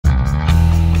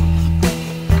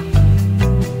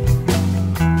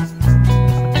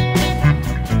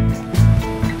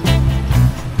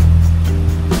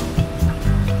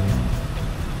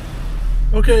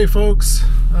Okay folks,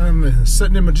 I'm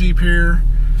sitting in my Jeep here.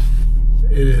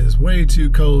 It is way too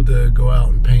cold to go out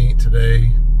and paint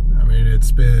today. I mean,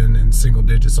 it's been in single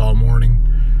digits all morning,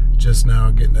 just now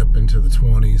getting up into the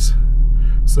 20s.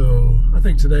 So I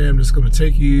think today I'm just going to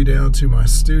take you down to my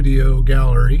studio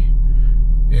gallery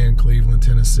in Cleveland,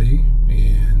 Tennessee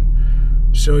and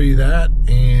show you that,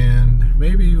 and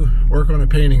maybe work on a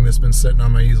painting that's been sitting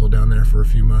on my easel down there for a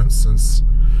few months since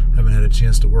I haven't had a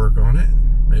chance to work on it.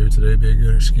 Maybe today would be a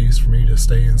good excuse for me to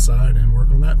stay inside and work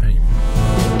on that painting.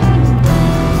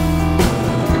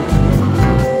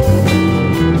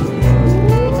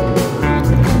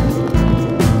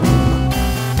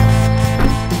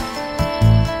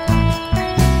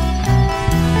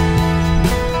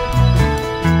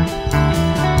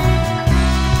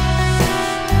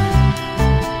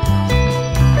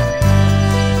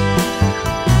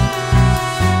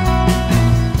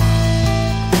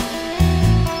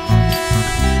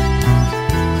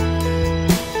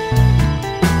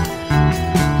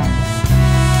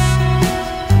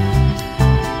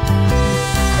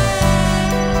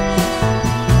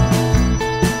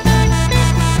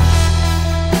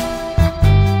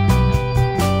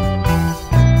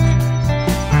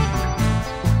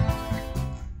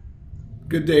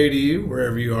 Good day to you,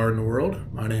 wherever you are in the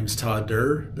world. My name is Todd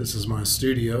Durr. This is my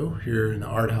studio here in the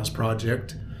Art House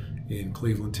Project in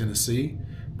Cleveland, Tennessee,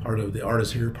 part of the Art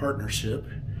is Here partnership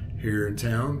here in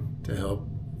town to help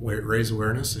raise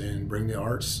awareness and bring the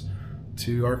arts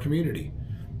to our community.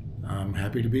 I'm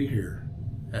happy to be here.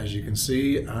 As you can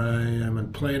see, I am a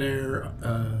plein air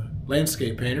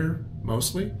landscape painter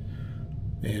mostly,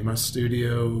 and my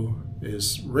studio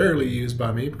is rarely used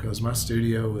by me because my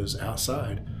studio is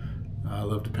outside. I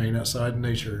love to paint outside in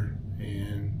nature,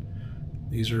 and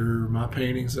these are my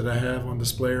paintings that I have on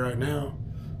display right now.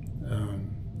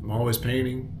 I'm always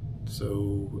painting,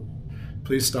 so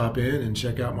please stop in and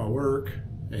check out my work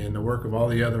and the work of all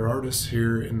the other artists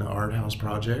here in the Art House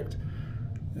Project.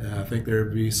 I think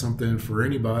there'd be something for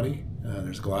anybody.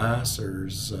 There's glass,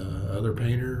 there's other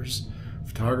painters,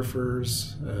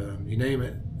 photographers, you name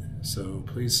it. So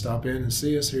please stop in and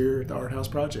see us here at the Art House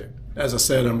Project. As I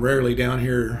said, I'm rarely down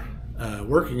here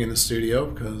working in the studio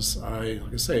because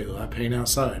like I say, I paint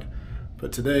outside.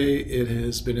 But today it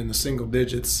has been in the single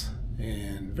digits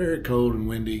and very cold and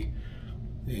windy,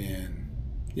 and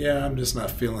yeah, I'm just not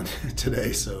feeling it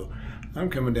today. So I'm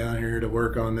coming down here to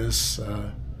work on this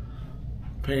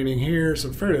painting here. It's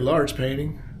a fairly large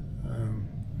painting.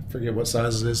 I forget what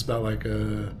size it is, about like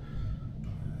a,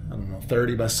 I don't know,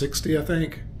 30 by 60 I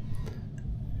think.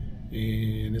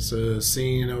 And it's a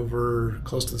scene over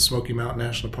close to the Smoky Mountain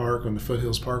National Park on the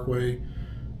Foothills Parkway.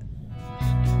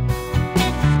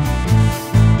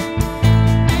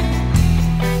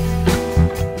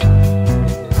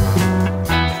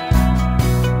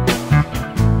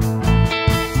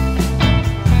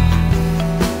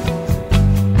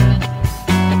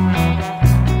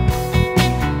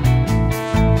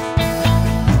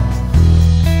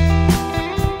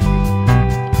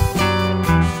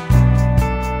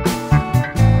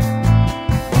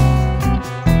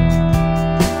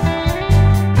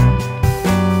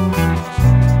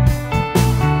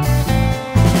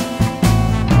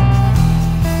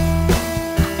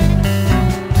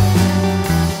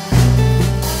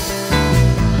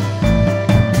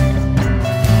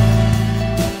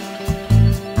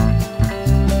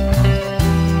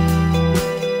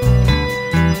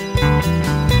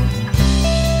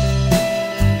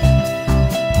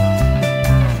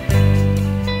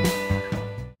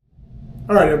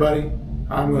 All right, everybody,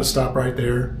 I'm going to stop right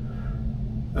there.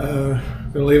 Going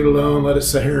to leave it alone, let it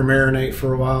sit here and marinate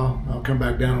for a while. I'll come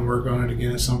back down and work on it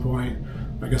again at some point.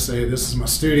 Like I say, this is my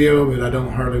studio, but I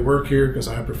don't hardly work here because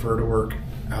I prefer to work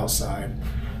outside.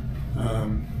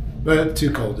 But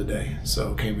too cold today,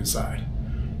 so came inside.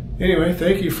 Anyway,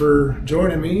 thank you for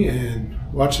joining me and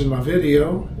watching my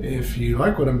video. If you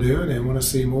like what I'm doing and want to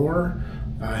see more,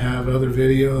 I have other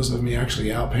videos of me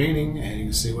actually out painting, and you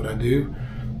can see what I do.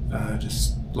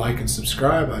 Just like and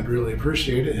subscribe. I'd really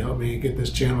appreciate it. Help me get this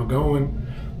channel going.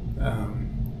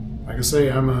 Like I say,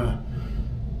 I'm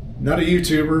not a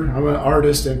YouTuber. I'm an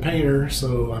artist and painter,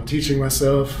 so I'm teaching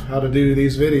myself how to do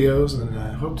these videos, and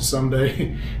I hope to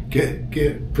someday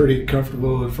get pretty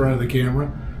comfortable in front of the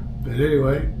camera. But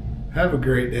anyway, have a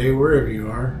great day wherever you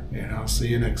are, and I'll see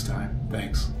you next time.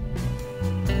 Thanks.